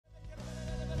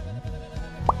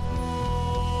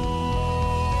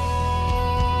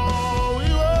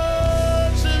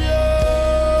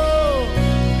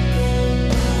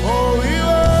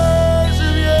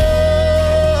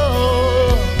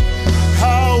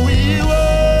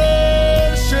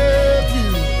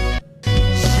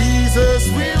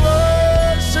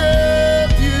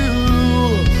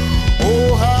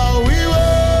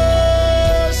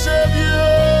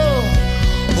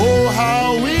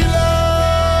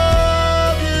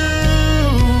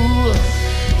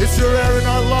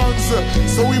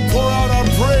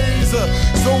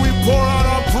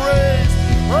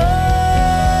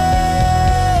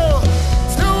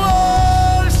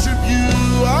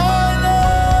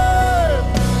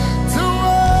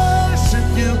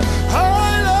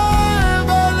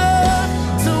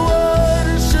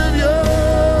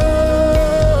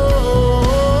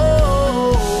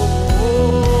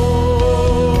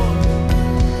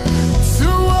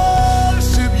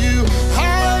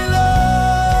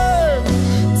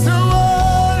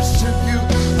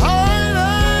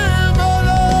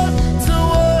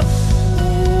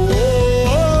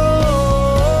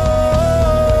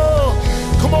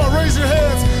raise your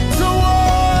hands to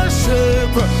worship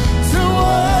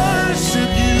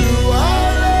you. I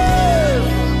live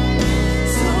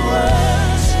to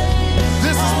worship.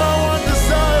 This is my one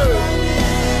desire.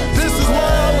 This is why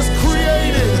I was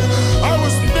created. I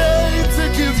was made to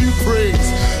give you praise,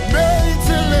 made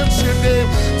to lift your name,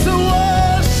 to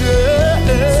worship.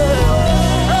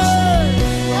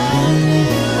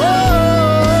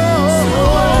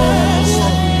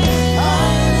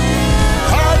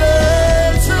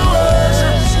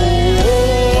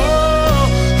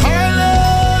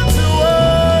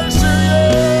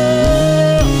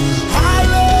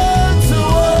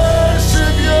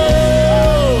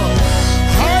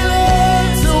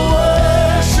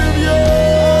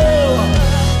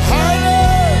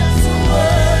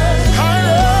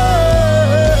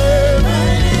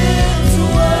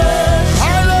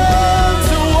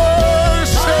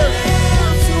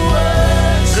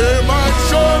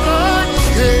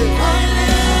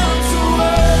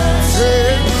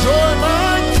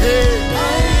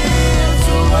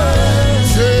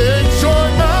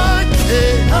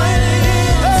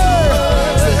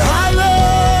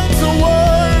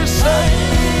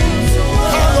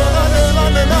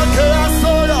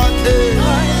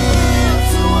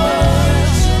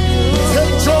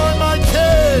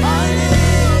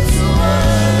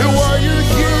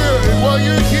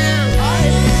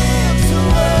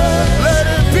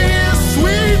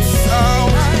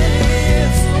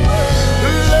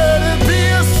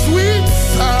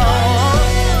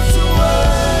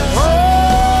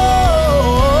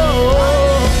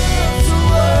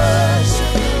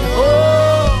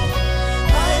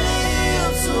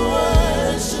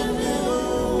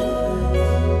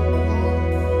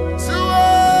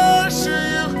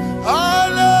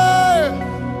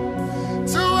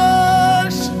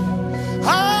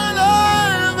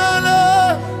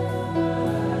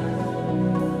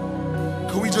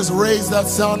 That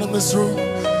sound in this room.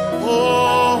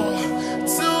 Oh,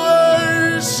 to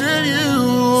worship you.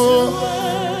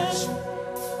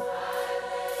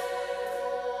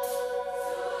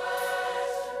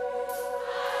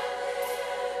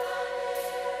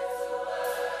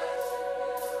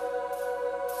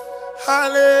 I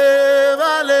live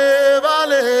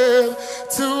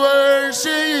to worship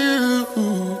you.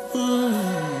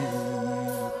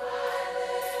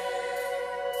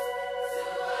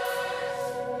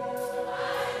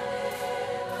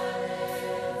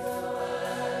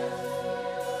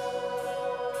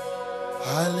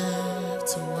 I live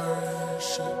to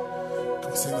worship.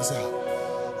 Come sing this out.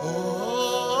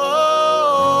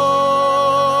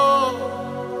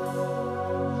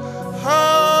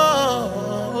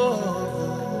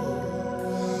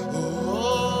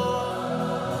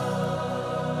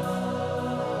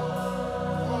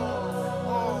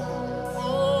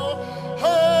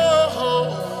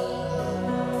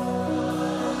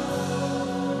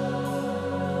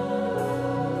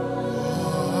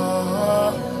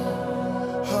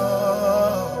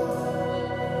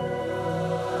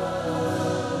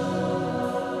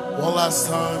 One last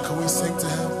time, can we sing to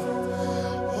him?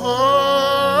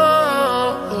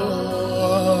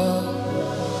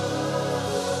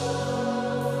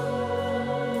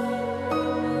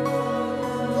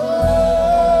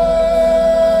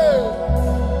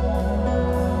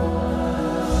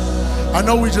 I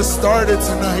know we just started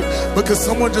tonight, but could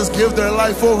someone just give their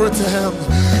life over to him?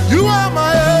 You are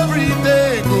my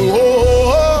everything.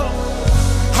 Oh,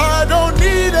 I don't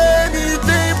need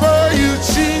anything but you,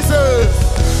 Jesus.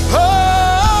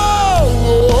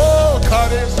 Oh,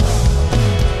 God is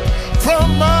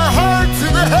from my heart to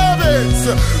the heavens,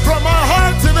 from my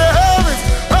heart to the heavens.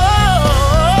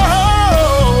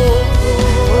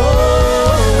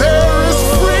 There is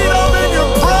freedom in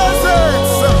your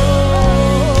presence.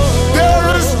 There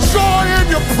is joy in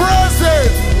your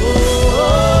presence.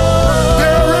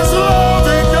 There is love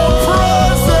in your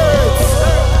presence.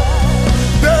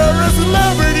 There is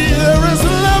liberty. There is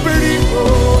liberty.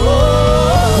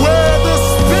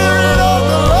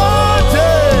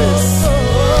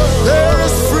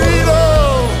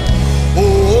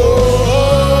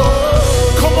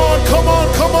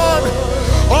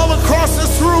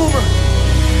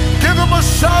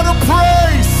 Shout of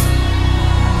praise.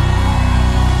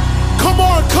 Come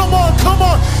on, come on, come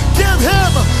on. Give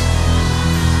him.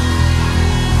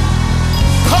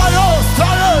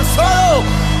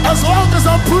 As long as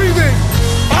I'm breathing,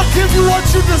 I'll give you what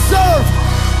you deserve.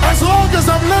 As long as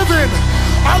I'm living,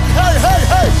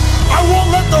 hey, I won't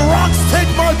let the rocks take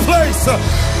my place.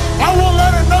 I won't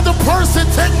let another person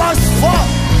take my spot.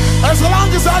 As long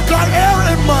as I got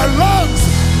air in my lungs,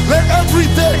 let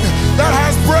everything that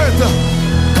has breath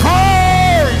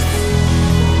praise.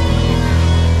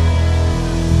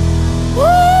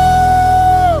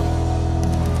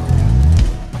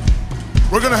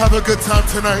 have a good time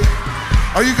tonight.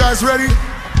 Are you guys ready?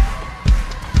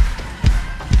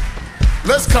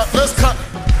 Let's cut, let's cut.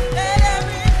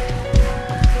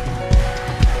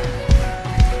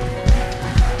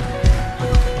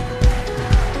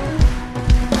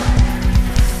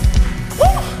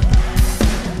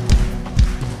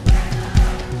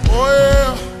 Oh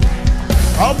yeah.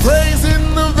 I'll praise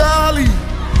in the valley,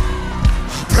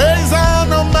 praise on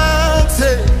the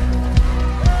mountain.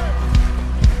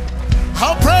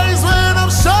 I'll praise when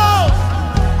I'm sure,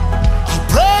 I'll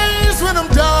praise when I'm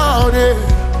doubted.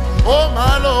 Oh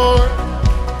my Lord,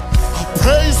 I'll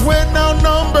praise when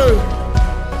outnumbered,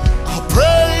 I'll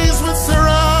praise when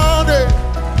surrounded.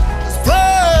 His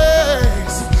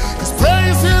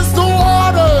praise is the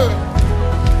water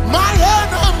my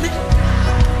enemy.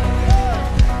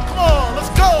 Come on, let's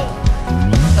go.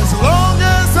 As long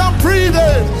as I'm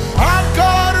breathing, I've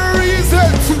got a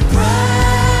reason to praise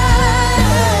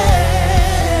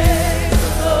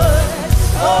the Lord.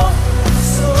 Oh,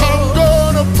 so I'm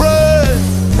gonna praise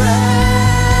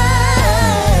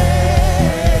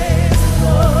the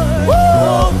Lord.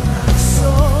 Woo! So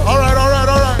all right.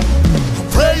 I'll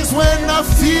praise when I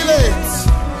feel it,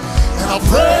 and I'll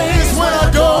praise when I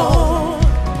don't.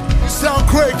 You sound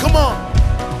great, come on.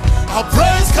 I'll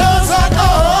praise cause I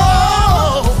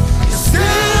know you're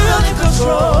still in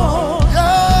control.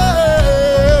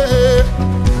 Yeah.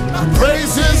 My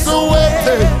praise is a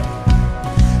weapon.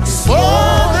 It's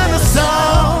more than a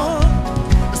sound.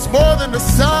 It's more than a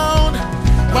sound.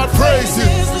 My praise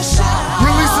is the shout.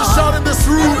 Release a shout in this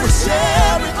room.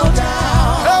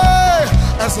 Hey,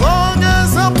 as long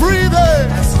as I'm breathing,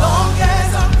 as long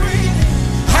as I'm breathing,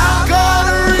 I've got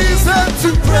a reason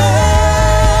to praise.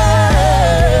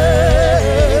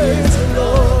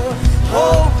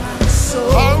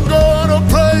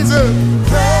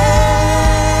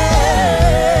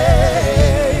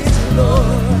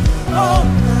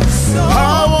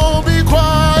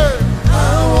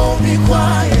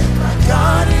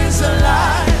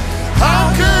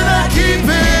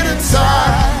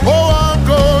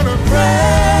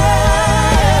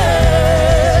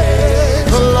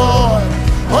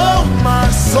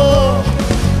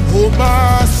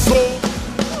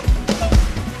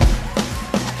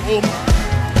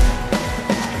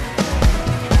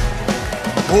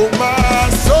 Oh my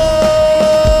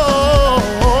soul,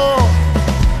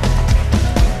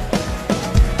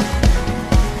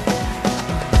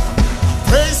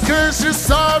 praise cause you're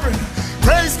sovereign,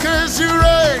 praise cause you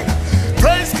reign,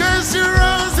 praise cause you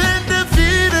rose and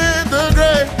defeated the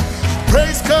grave,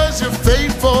 praise cause you're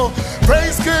faithful,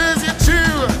 praise cause you're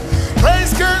true,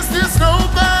 praise cause there's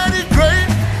nobody great.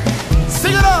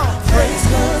 Sing it out. Praise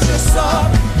cause you're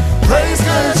sovereign, praise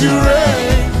cause you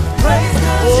reign, praise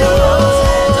cause you rose.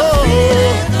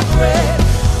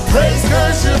 Praise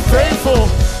cause you're faithful,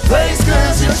 praise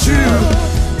cause you're true,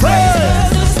 praise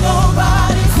cause there's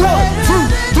nobody greater. 1, 2,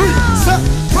 3, set.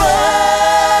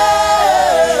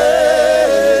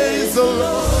 Praise the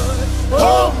Lord,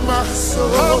 oh my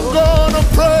soul. I'm gonna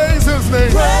praise his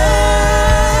name.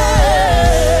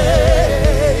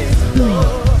 Praise the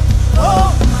Lord,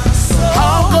 oh my soul.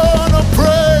 I'm gonna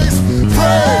praise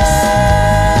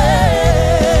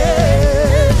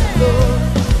the Lord,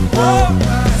 oh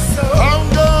my soul. I'm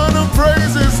gonna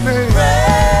praise his name. Praise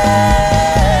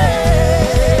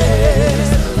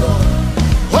the Lord.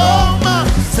 Oh my,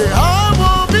 say I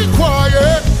won't be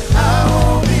quiet. I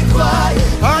won't be quiet.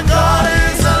 My God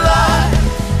is alive.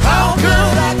 How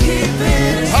could I keep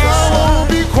it inside? I won't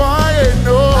be quiet,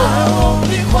 no. I won't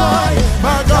be quiet.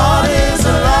 My God is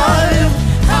alive.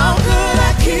 How could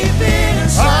I keep it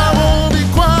inside? I won't be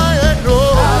quiet, no.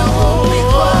 I won't be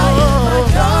quiet. My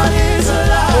God is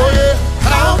alive. Oh yeah.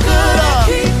 How could I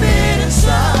keep it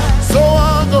inside? So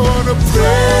I'm gonna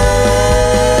praise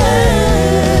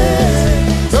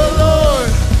the Lord,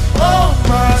 oh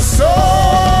my soul,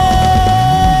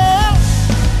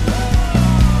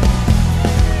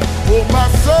 oh my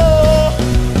soul.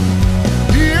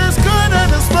 He is good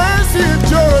and his mercy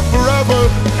endureth forever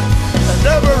and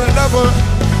ever and ever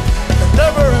and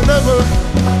ever and ever.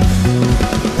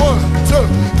 1, 2,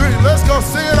 3, let's go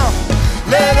sing it out.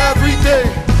 Let every day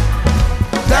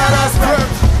that has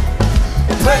breath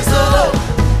praise the Lord.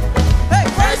 Hey,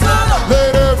 praise the Lord.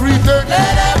 Let every day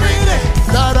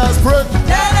that has breath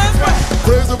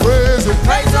praise the praise it.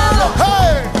 Praise the Lord.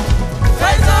 Hey,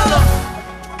 praise the Lord.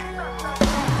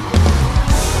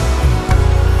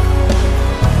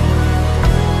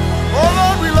 Oh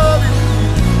Lord, we love you.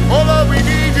 Oh Lord, we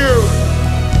need you.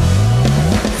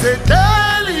 Say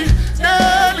daily,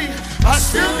 daily, I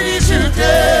still need you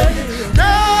daily,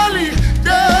 daily,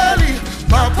 daily.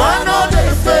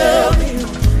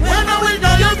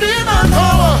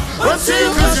 you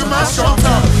cause you're my strong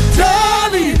tower.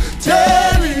 Daily,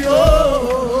 daily,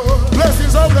 oh.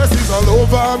 Blessings all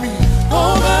over me.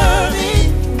 Over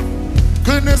me.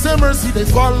 Goodness and mercy, they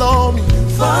follow me.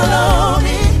 Follow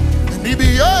me. And it be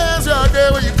your hands right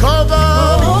there where you cover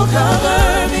me. Oh,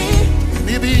 cover me. And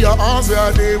it be your arms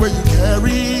right there where you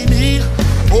carry me.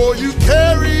 Oh, you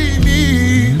carry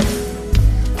me.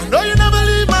 I know you never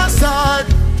leave my side.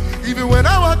 Even when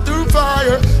I walk through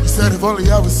fire, you said if only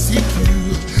I would seek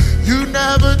you, you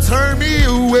never turn me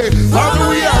away. Father,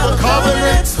 we have a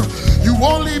covenant. You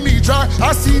won't leave me dry.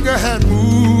 I seen your hand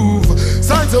move.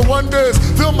 Signs and wonders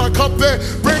fill my cup and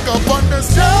bring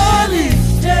abundance. Daily,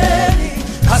 daily,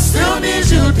 I still need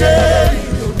you daily.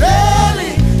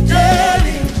 Daily,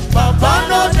 daily, Papa,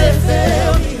 no, they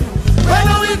fail me. When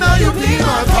are we now, you be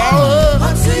my power.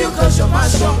 Unto you cause you're my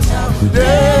strong tower.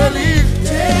 Daily,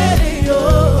 Daily,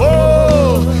 oh.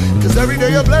 oh, cause every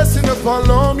day your blessing to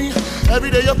follow me. Every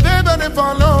day your favor to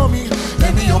follow me.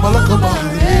 Maybe you're my local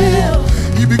real.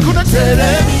 You be gonna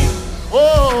tell me.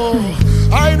 Oh,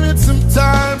 I admit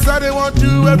sometimes I didn't want to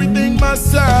do everything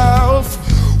myself.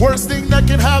 Worst thing that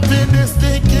can happen is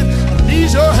thinking I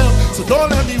need your help. So don't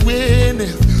let me win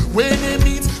if winning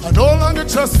means I no longer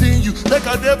trust in you. Make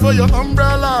a day for your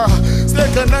umbrella.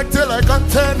 Stay connected like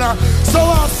antenna. So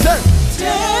I'll say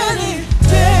Daily,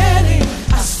 daily,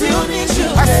 I still need you.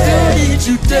 I still need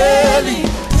you daily.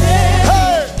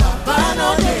 Hey, Papa,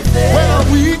 no, they fail.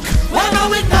 when I'm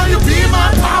weak, now you be my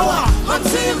power.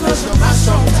 Unto you cause you're my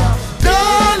strong tower.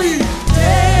 Daily,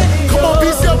 Daily, come on,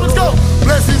 be still, let's go.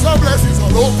 Blessings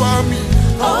all over me.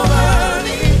 over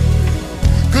me.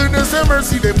 Goodness and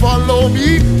mercy, they follow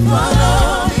me.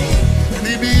 Follow me. And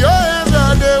it be your hands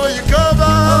right there where you cover.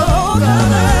 Oh,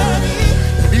 cover me.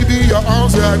 And it be your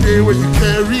arms right there where you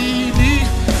carry me.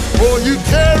 Oh, you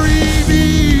carry me.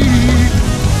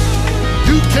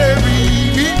 You carry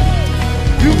me.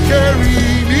 You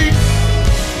carry me.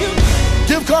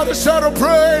 Give God a shout of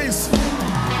praise.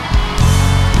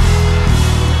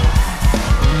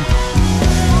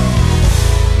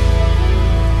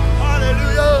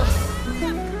 Hallelujah.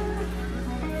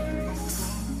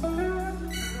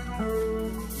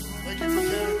 Thank you for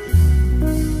caring.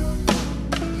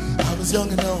 I was young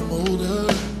and now I'm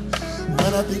older.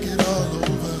 When I think it all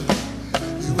over,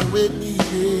 you were with me,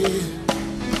 yeah.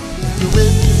 You're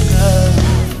with me now.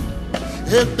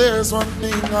 If there's one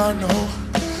thing I know,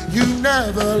 you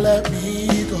never let me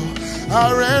go.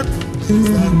 I ran from things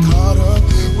that caught up.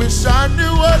 Wish I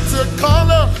knew what to call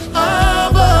her.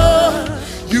 Abba,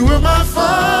 you were my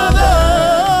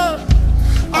father.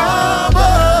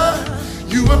 Abba,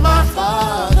 you were my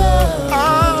father.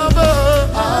 Abba,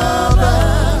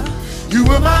 Abba, you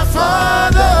were my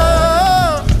father.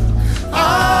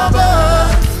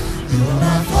 Abba, you were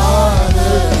my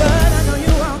father. But I know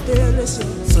you out there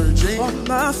listening. Searching. All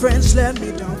my friends let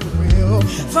me down for real.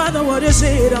 Father, what is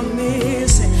it I'm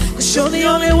missing? 'Cause you're the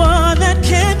only one that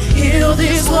can heal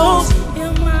these wounds.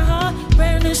 In my heart,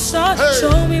 brand new start. Hey.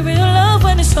 Show me real love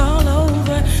when it's all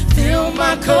over. Fill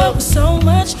my cup with so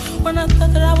much. When I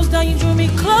thought that I was done, you drew me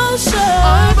closer.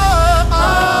 Abba,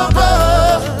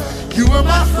 Abba, you were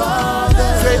my father.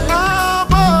 Say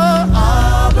Abba,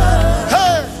 Abba,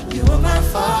 hey, you were my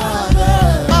father.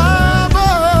 Abba,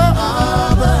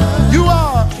 Abba, you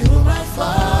are. you were my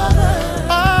father.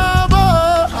 Abba,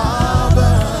 Abba,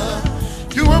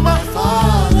 you were my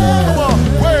father. Come on,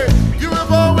 wait, you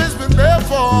have always been there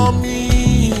for me.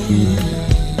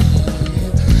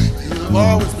 You have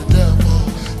always been there for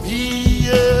me,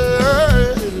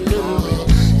 yeah.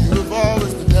 You have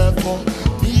always been there for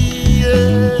me,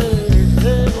 yeah.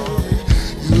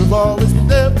 You have always been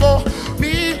there for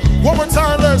me. One more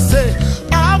time, let's say,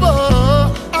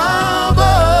 Abba,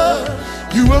 Abba,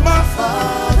 you were my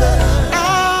father.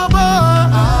 Abba,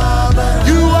 Abba,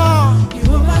 you are.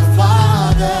 you were my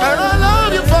father. And I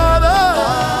love you, Father.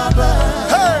 Abba,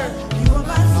 Hey, you were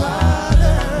my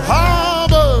father.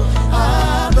 Abba,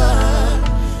 Abba,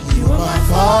 you were my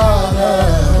Father.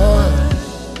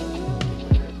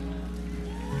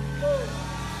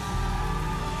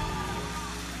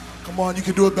 Come on, you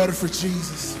can do it better for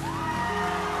Jesus.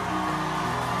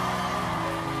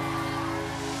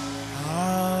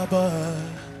 Abba,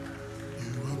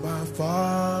 you are my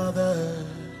Father.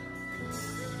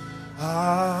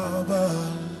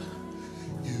 Abba,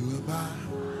 you are my.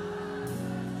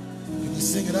 Can you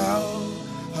sing it out?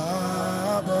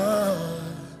 Abba,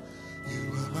 you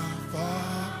are my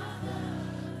Father.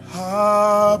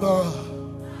 Abba,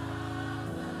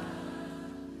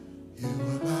 you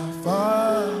are my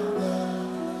Father.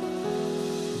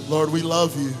 Lord, we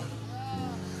love you.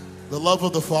 The love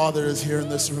of the Father is here in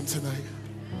this room tonight.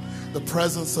 The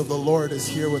presence of the Lord is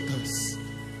here with us.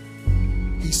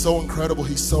 He's so incredible.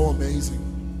 He's so amazing.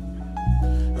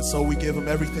 And so we give him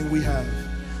everything we have,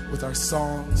 with our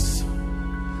songs,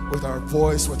 with our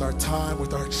voice, with our time,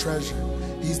 with our treasure.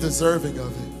 He's deserving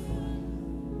of it.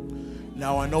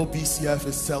 Now I know BCF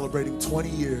is celebrating 20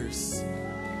 years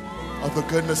of the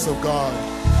goodness of God.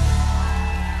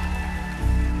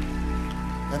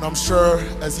 And I'm sure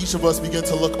as each of us begin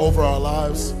to look over our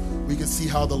lives, we can see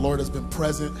how the Lord has been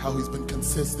present, how he's been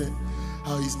consistent,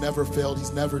 how he's never failed,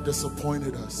 he's never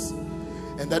disappointed us.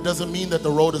 And that doesn't mean that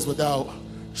the road is without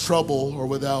trouble or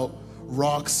without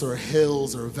rocks or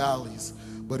hills or valleys,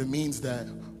 but it means that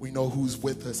we know who's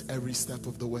with us every step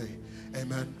of the way.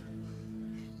 Amen.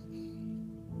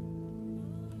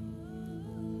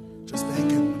 Just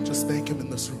thank him in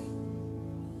this room.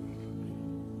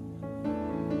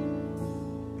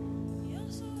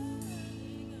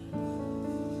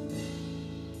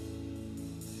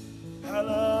 I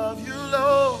love you,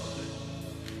 Lord,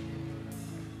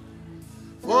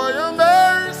 for your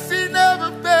mercy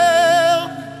never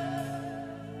failed.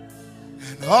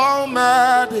 And all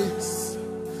my days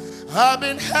I've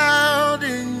been held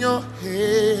in your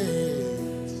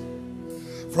hands.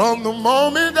 From the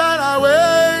moment that I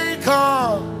wake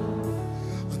up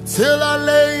until I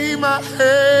lay my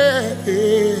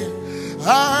head,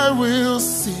 I will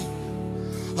sing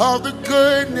of the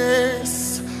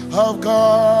goodness of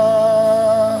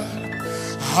God.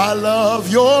 I love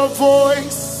your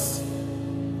voice,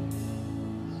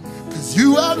 'cause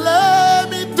you have led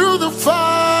me through the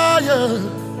fire.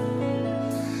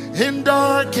 In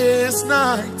darkest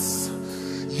nights,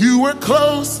 you were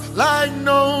close like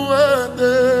no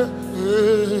other.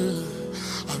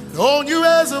 I've known you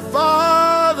as a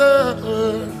father,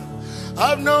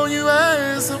 I've known you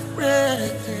as a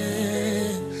friend.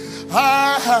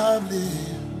 I have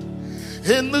lived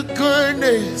in the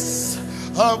goodness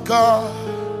of God.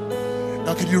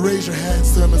 Now can you raise your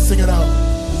hands to him and sing it out?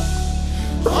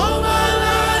 All my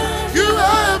life you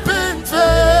have been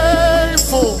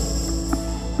faithful.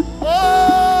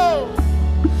 Oh,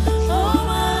 All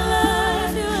my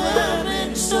life you have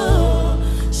been so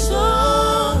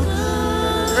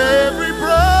good. every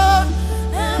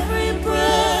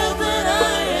breath that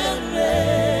I am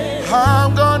made,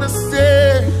 I'm gonna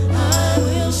say, I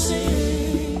will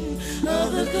sing of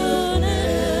the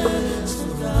goodness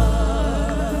of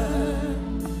God.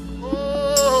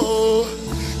 oh,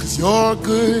 'cause your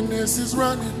goodness is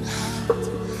running out.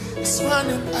 It's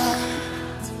running out.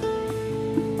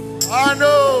 I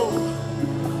know.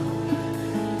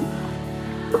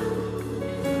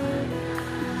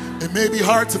 It may be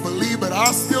hard to believe, but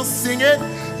I'll still sing it.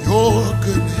 Your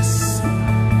goodness.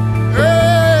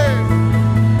 Hey.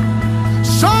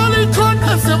 Surely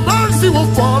goodness and mercy will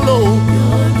follow.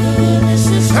 Your goodness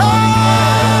is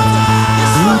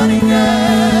running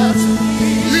after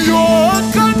me. Your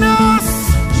goodness.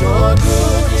 Your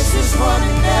goodness is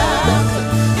running after.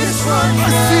 It's running I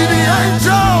see the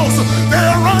angels.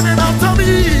 They're running after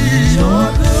me. Your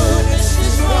goodness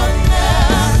is running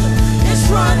after. It's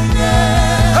running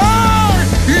after.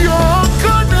 Hey, your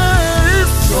goodness.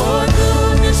 Your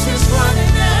goodness is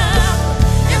running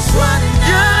after. It's running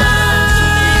after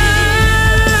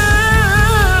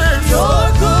me. Your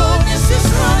goodness is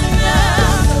running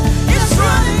after. It's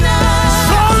running after.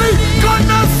 Surely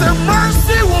goodness and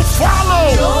mercy will follow.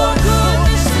 Your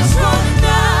goodness is running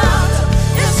after.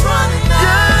 It's running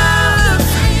after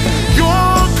me.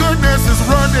 Your goodness is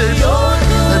running. Your It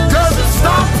goodness doesn't is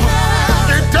stop.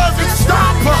 running It doesn't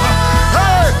stop.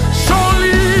 Hey,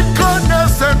 surely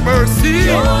goodness and mercy.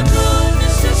 Your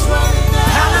goodness is running after.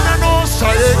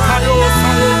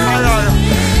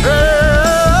 Hey.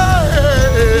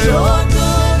 Your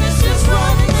goodness is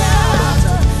running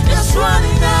after. It's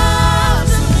running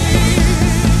after me.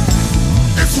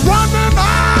 It's running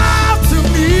after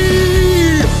me.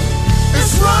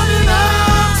 It's running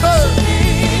after me.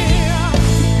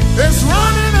 It's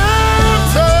running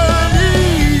after me.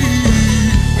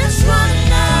 It's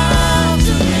running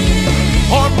after me.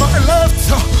 On my left,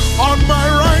 on my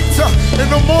right, in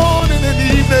the morning and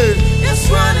evening. It's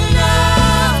running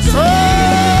after me.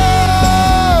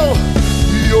 Oh,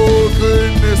 your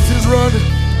goodness is running.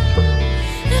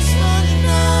 It's running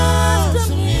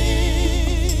after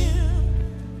me.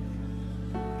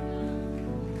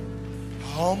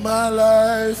 All my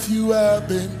life you have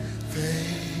been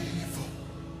faithful.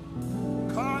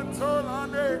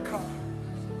 Kantolaneka.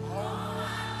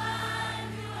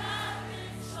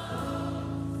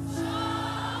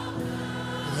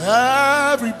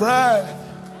 Every breath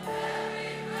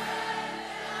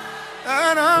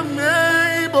and I'm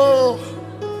able,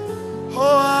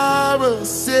 oh, I will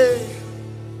say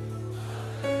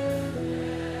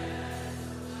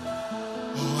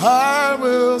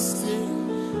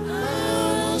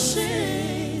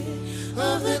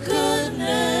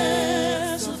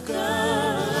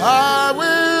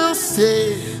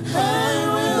sing. I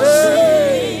will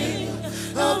sing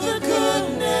of the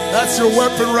goodness. That's your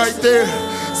weapon right there.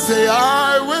 Say,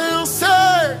 I will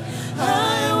sing.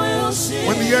 I will sing.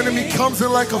 When the enemy comes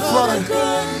in like a flood,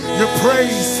 your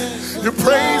praise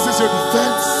is your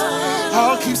defense.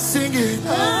 I'll keep singing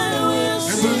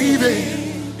and believing,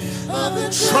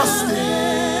 trusting,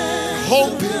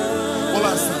 hoping. Well,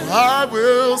 I said, I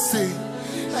will sing.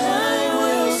 I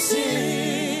will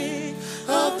sing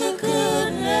of the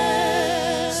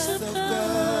goodness of God.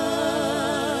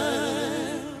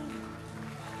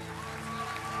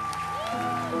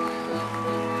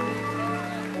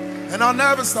 And I'll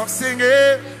never stop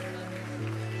singing.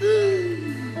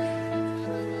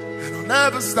 And I'll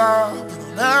never stop,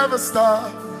 and I'll never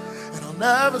stop, and I'll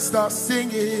never stop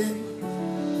singing.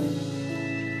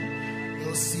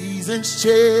 Your seasons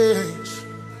change,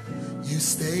 you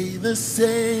stay the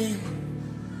same.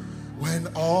 When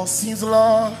all seems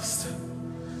lost,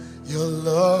 your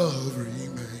love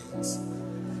remains.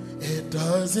 It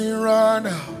doesn't run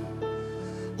out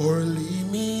or leave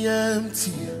me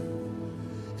empty.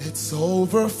 It's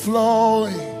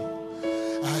overflowing.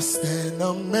 I stand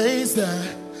amazed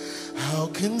at how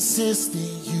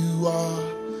consistent you are.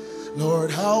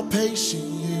 Lord, how patient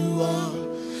you are.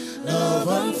 Love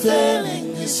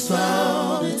unfailing has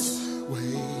found its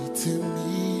way to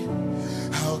me.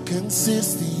 How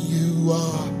consistent you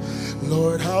are.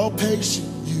 Lord, how patient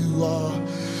you are.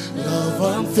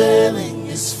 Love unfailing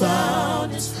has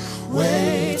found its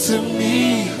way to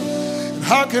me. And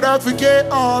how could I forget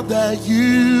all that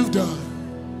you've done?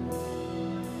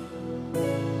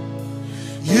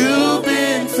 You've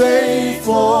been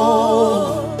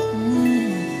faithful.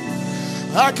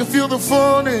 I can feel the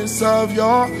fullness of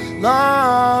your love.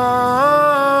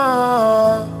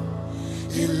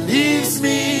 It leaves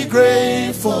me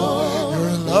grateful.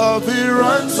 Your love, it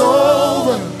runs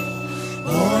over.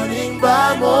 Morning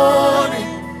by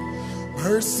morning,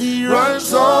 mercy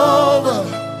runs over.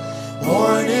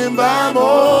 Morning by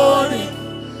morning,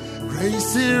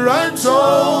 grace, it runs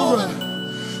over.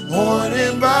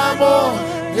 Morning by morning,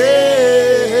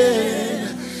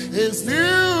 it's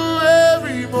new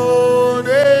every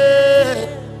morning.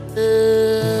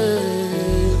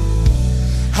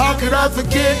 How could I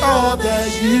forget all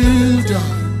that you've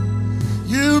done?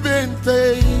 You've been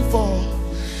faithful.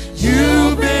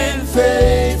 You've been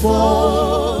faithful.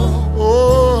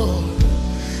 Oh,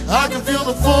 I can feel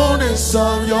the fullness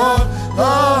of your love.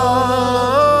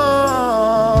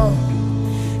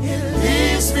 It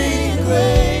leaves me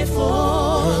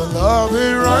grateful. Your love,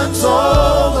 it runs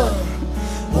over.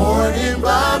 Morning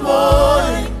by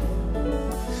morning,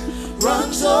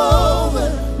 runs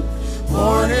over.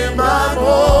 Morning by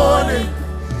morning,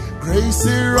 grace,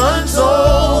 it runs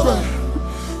over.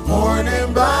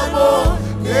 Morning by morning,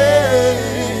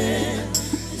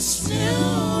 it's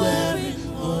new every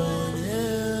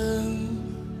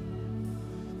morning.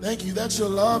 Thank you that your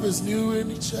love is new in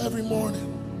each every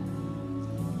morning.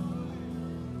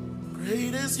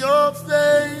 Great is your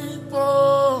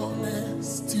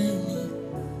faithfulness to me.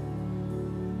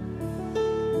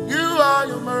 You are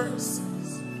your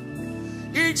mercies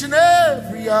each and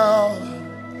every hour.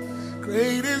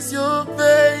 Great is your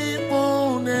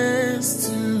faithfulness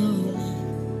to me.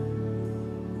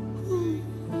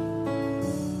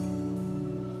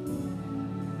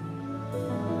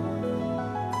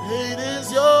 Great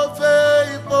is your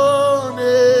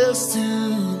faithfulness to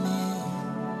me.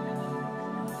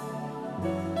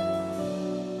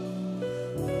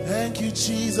 Thank you,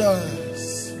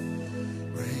 Jesus.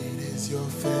 Great is your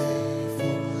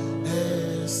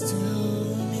faithfulness to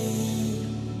me.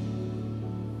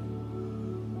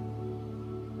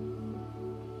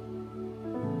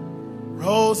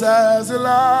 Rose as a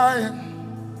lion,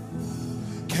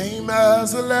 came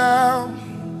as a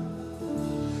lamb,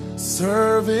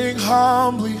 serving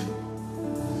humbly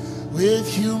with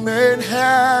human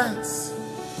hands,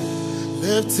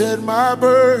 lifted my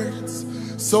burdens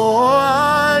so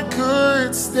I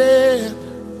could stand.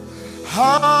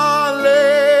 Hallelujah.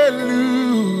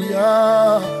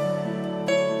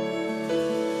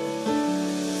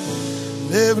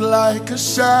 Live like a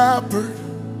shepherd,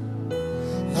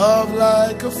 love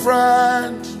like a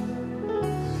friend,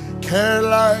 care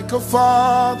like a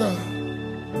father,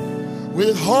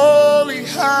 with holy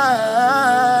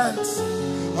hands.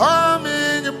 I'm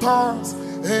in your palms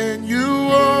and you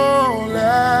won't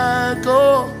let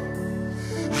go.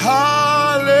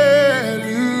 Hallelujah.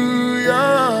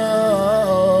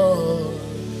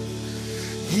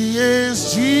 He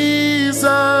is Jesus.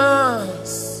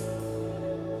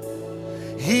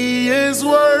 He is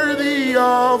worthy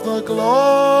of the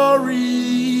glory.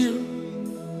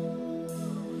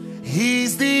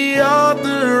 He's the the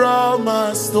author of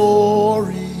my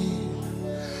story.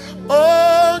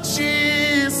 Oh,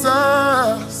 Jesus,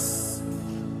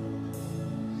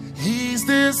 He's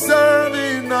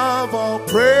deserving of all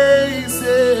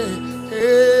praises.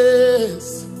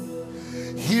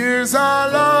 Here's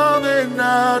our love and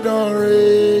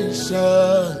adoration.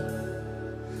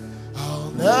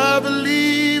 I'll never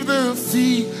leave the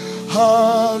feet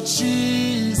of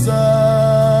Jesus.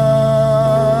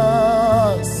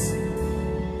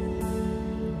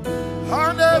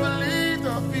 I'll never leave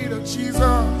the feet of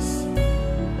Jesus.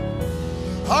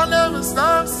 I'll never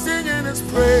stop singing His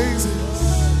praises.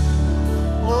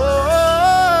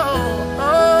 Oh,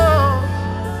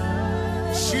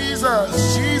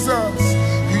 Jesus, Jesus.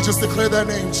 You just declare that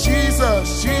name.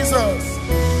 Jesus, Jesus,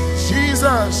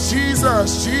 Jesus,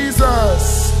 Jesus,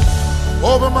 Jesus.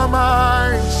 Over my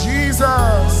mind,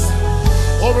 Jesus.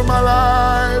 Over my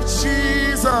life,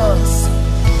 Jesus.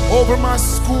 Over my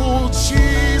school,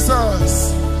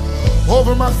 Jesus.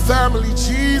 Over my family,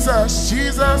 Jesus,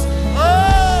 Jesus.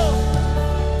 Oh!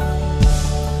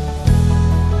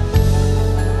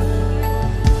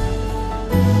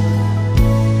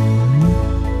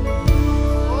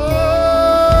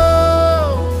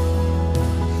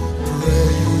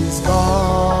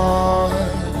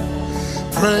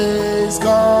 Praise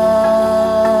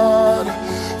God,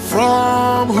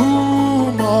 from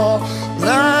whom all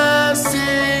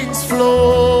blessings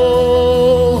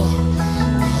flow.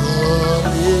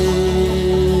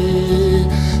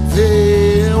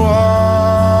 The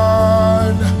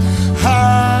one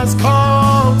has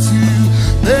come to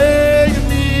make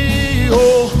me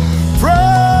whole.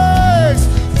 Praise,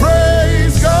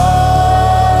 praise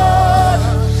God,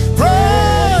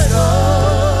 praise God.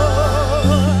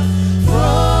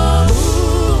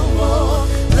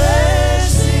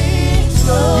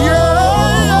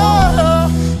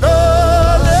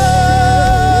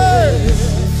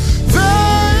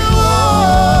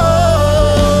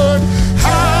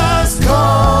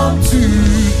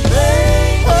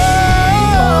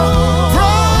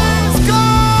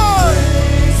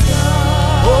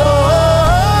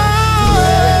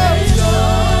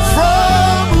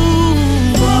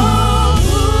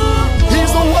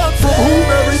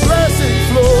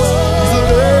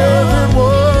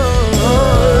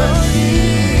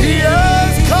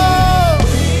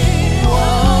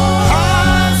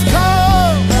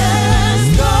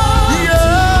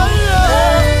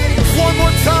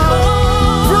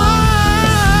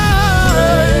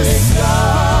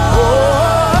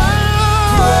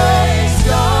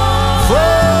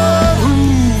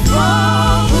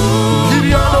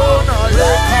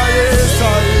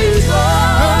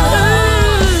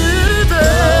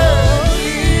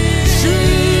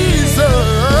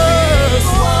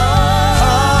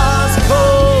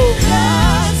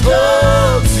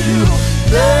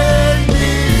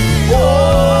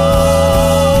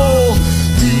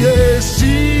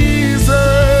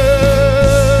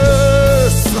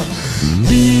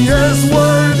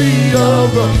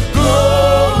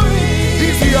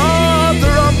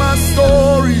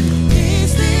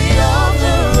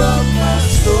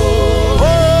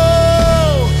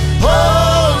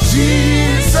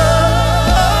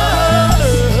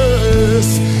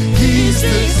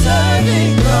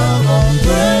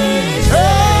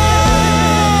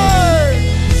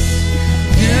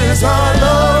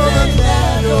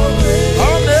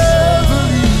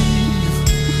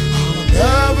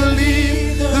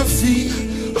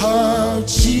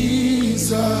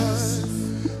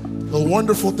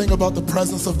 Wonderful thing about the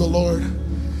presence of the Lord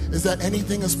is that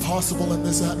anything is possible in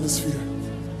this atmosphere.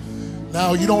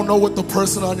 Now, you don't know what the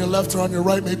person on your left or on your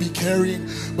right may be carrying,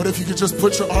 but if you could just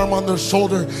put your arm on their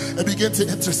shoulder and begin to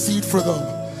intercede for them.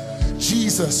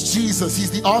 Jesus, Jesus,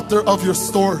 He's the author of your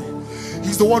story.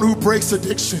 He's the one who breaks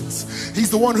addictions.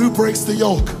 He's the one who breaks the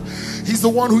yoke. He's the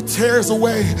one who tears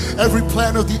away every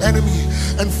plan of the enemy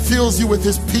and fills you with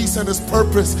His peace and His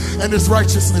purpose and His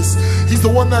righteousness. He's the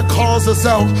one that calls us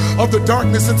out of the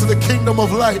darkness into the kingdom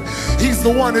of light. He's the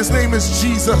one, His name is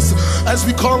Jesus. As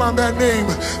we call on that name,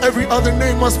 every other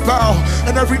name must bow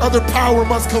and every other power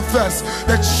must confess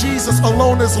that Jesus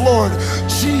alone is Lord.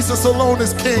 Jesus alone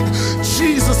is King.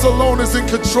 Jesus alone is in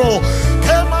control.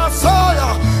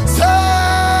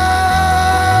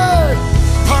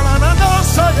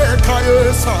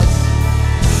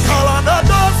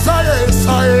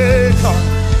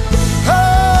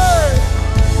 Hey,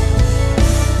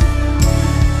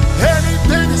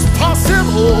 anything is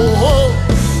possible.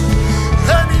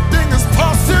 Anything is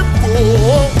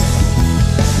possible.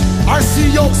 I see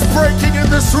yokes breaking in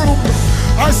this room.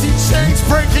 I see chains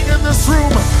breaking in this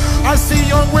room. I see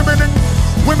young women and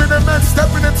men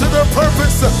stepping into their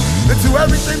purpose, into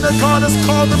everything that God has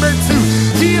called them into.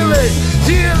 Healing,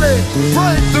 healing,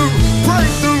 breakthrough,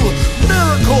 breakthrough,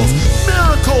 miracles,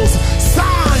 miracles,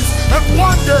 signs and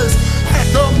wonders at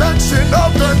the mention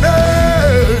of the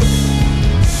name.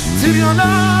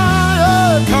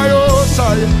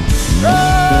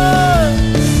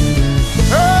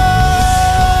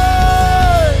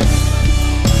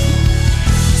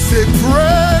 Say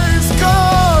praise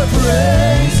God,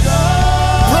 praise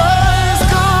God,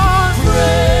 praise God,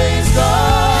 praise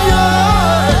God.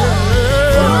 Yeah.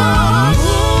 From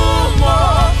whom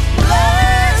all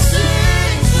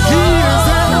blessings flow. He is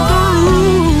in the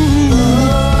room.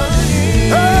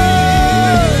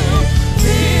 Hey,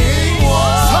 King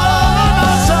was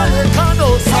come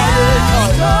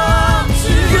to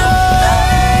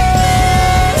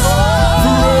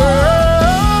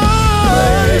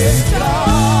praise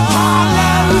God.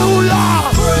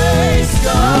 Hallelujah. Praise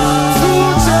God. To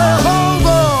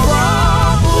Jehovah.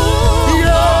 From whom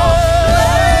all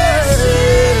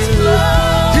blessings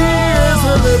flow. He is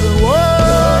a living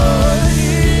word.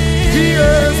 He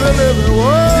is a living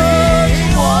word.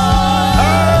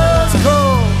 Has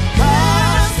come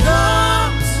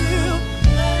to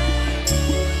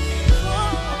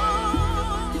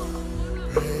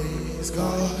praise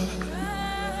God.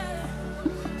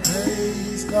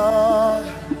 Praise God.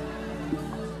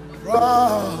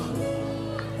 Wow.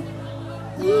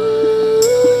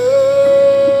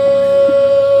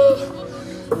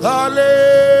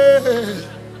 Hallelujah.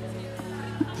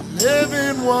 The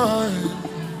living one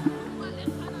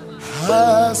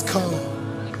has come.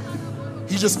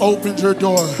 He just opened your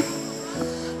door.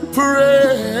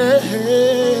 Praise.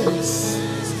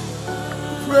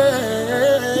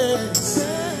 Praise.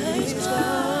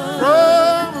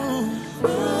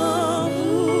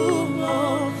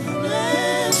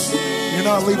 You're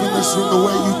not leaving this room the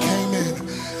way you came in.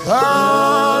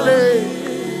 Hallelujah.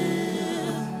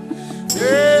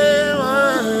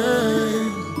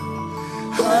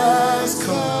 Has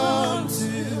come to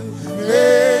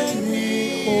make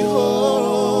me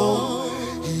whole.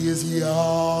 He is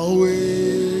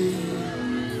Yahweh,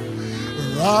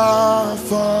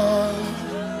 Rapha,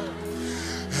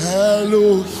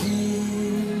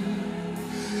 Elohim,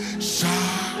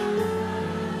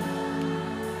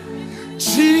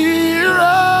 Jireh,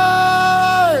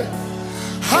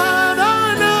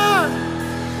 Hanana,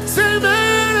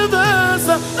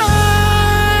 Semenevesa,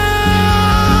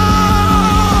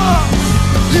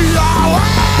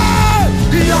 Yahweh,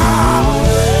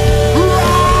 Yahweh,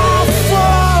 Rapha,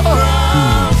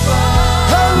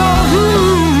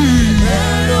 Elohim,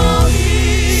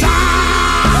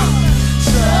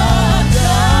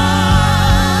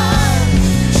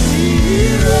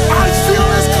 I feel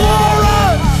His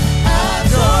glory.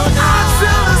 I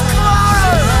feel His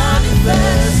glory.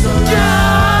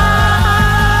 Yahweh,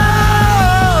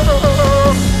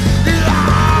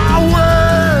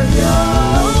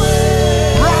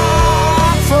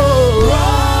 Rapha,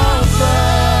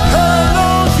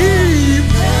 Elohim,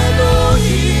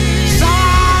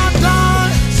 Shaddai.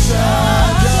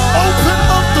 Open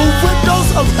up the windows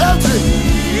of heaven.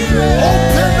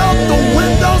 Open up the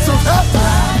windows of heaven.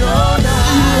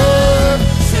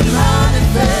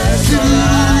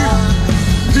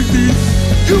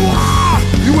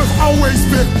 You have always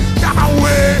been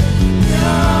Yahweh,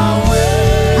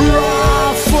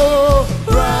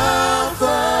 Rapha,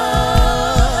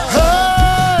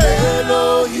 hey,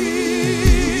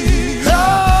 Elohim,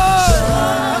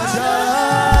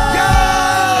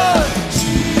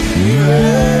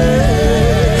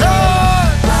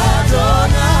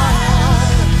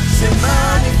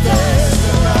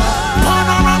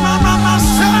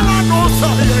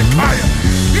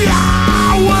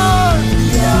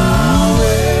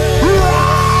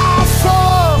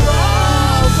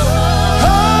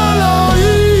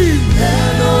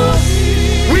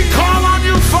 we call on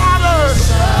you, Father.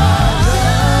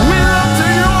 We look to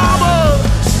you, Abba.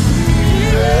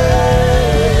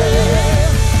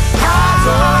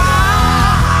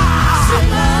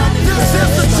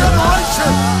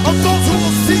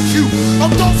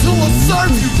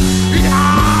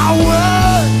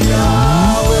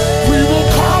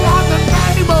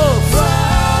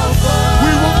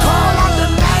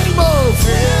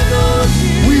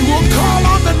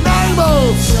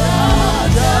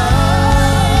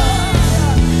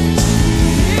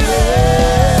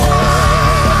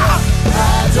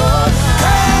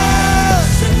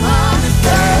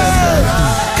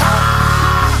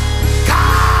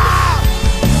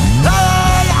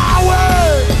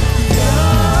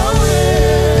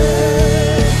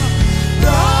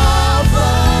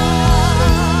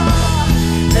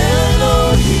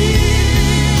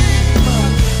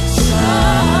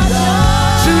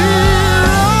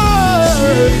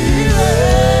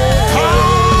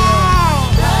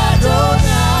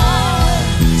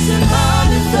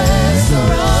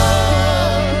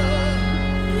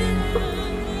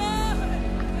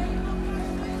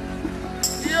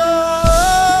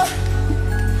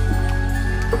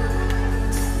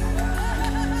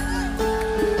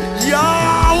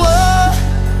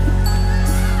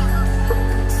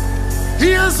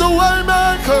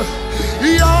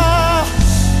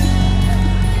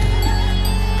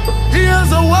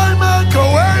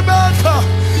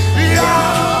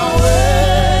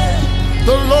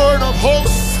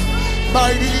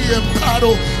 mighty in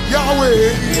battle.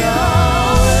 Yahweh.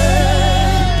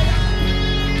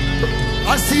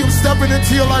 I see him stepping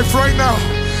into your life right now.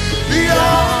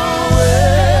 Yahweh.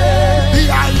 The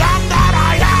I am that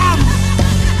I am.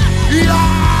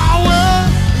 Yahweh.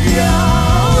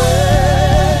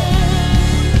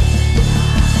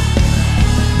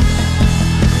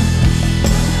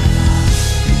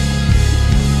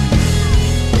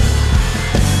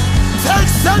 Take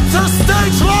center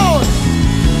stage, Lord.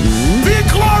 Be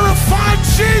glorified,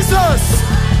 Jesus.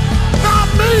 Not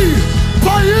me,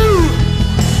 but you.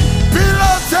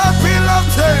 Beloved,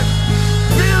 beloved,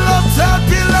 beloved,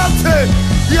 beloved,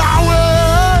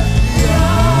 Yahweh,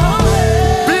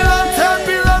 Yahweh, beloved,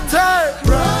 beloved,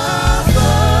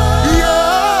 brother,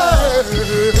 yeah,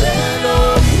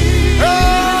 Elohim,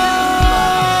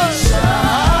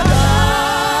 Shaddai,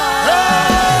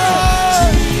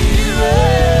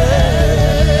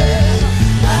 Jireh,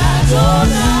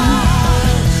 Adonai.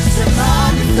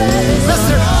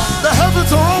 Listen, the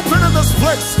heavens are open in this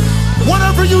place.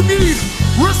 Whatever you need,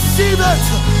 receive it.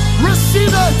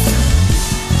 Receive it.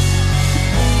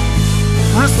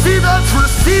 Receive it.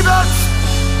 Receive it.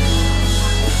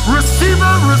 Receive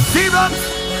it. Receive it.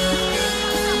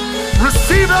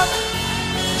 Receive it.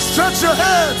 Stretch your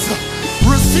hands.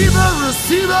 Receive it.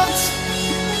 Receive it.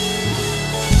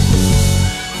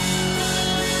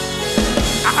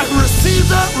 I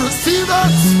receive it. Receive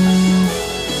it.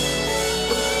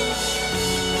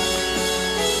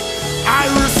 I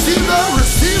receive it,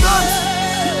 receive it.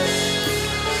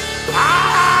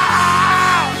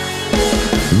 Ah!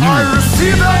 I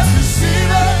receive it,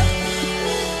 receive it.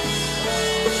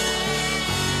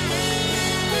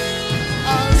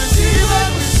 I receive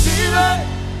it, receive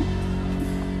it.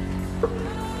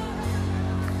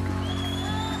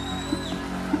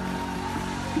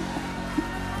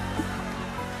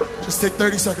 Just take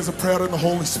 30 seconds of prayer in the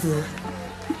Holy Spirit.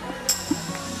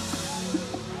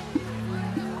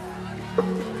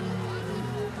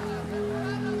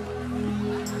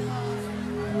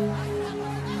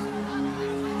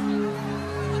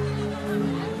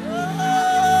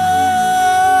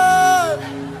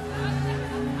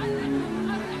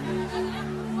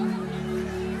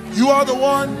 You are the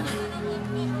one.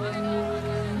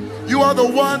 You are the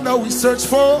one that we search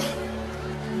for.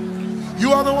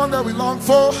 You are the one that we long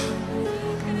for.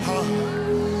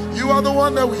 You are the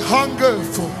one that we hunger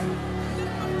for.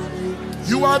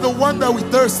 You are the one that we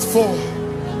thirst for.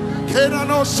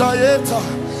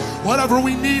 Whatever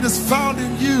we need is found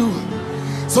in you.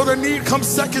 So the need comes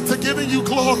second to giving you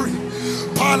glory.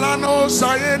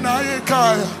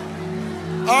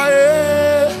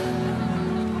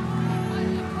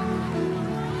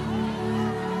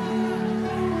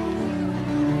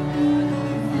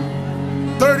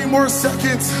 30 more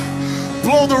seconds.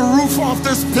 Blow the roof off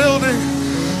this building.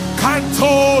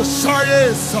 Canto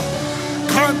Shayes.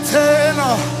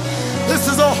 Cantena. This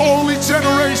is a holy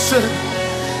generation.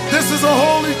 This is a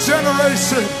holy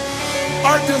generation.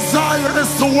 Our desire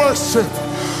is to worship.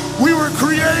 We were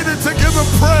created to give him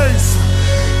praise.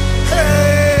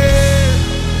 Hey.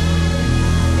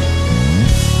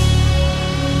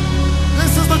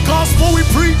 This is the gospel we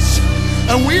preach,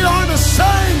 and we aren't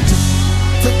ashamed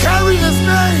to carry his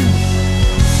name.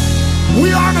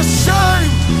 We aren't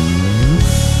ashamed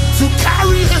to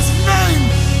carry his name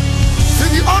to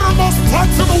the uttermost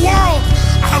parts of the world.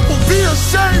 I will be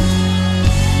ashamed.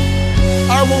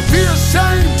 I will be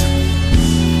ashamed.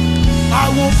 I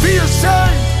will be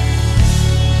ashamed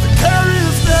to carry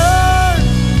his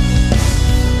name.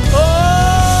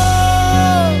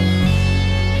 Oh,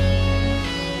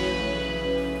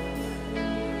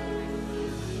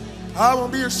 I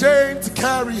won't be ashamed to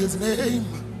carry his name.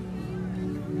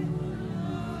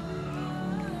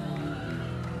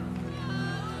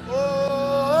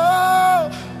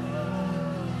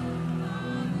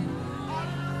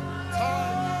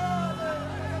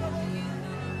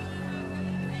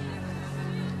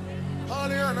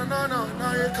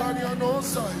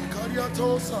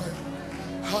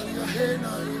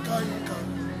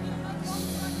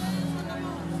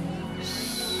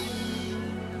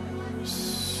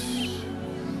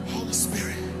 Holy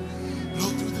Spirit, blow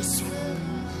through this room.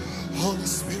 Holy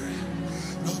Spirit,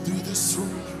 blow through this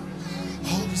room.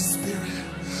 Holy Spirit,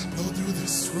 blow through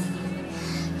this room.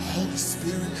 Holy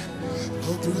Spirit,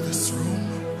 blow through this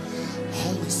room.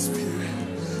 Holy Spirit,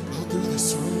 blow through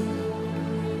this room.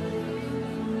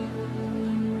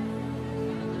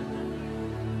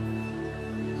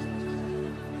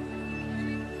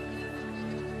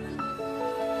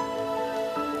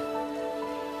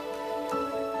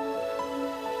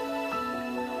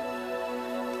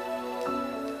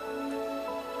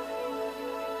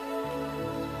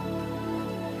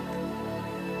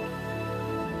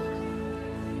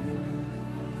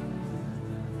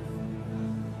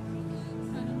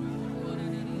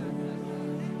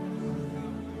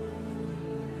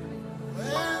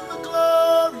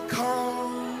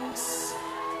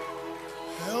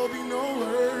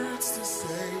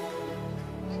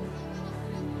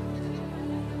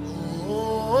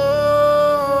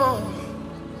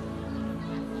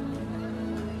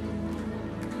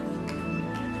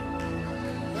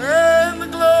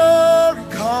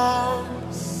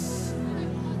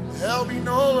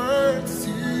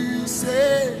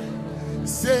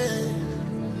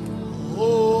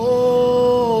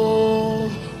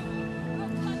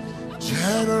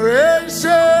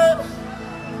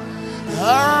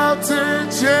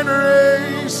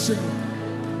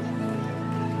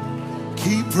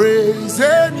 keep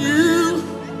praising you.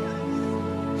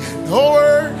 And no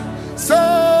word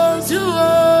sums you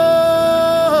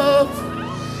up.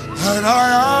 And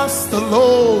I asked the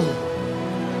Lord,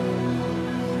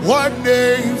 what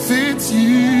name fits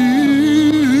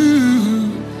you?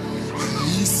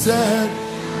 He said,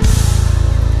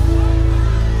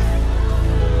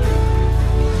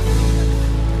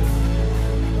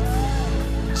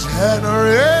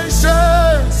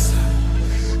 generations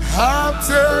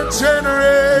after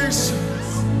generations,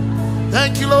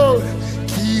 thank you, Lord,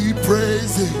 keep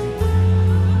praising.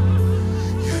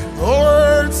 Your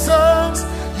word sums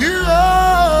you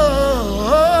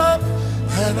up.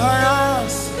 And I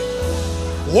ask,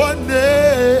 one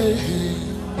day,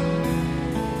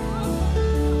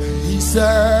 he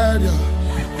said,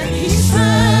 and he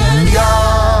said,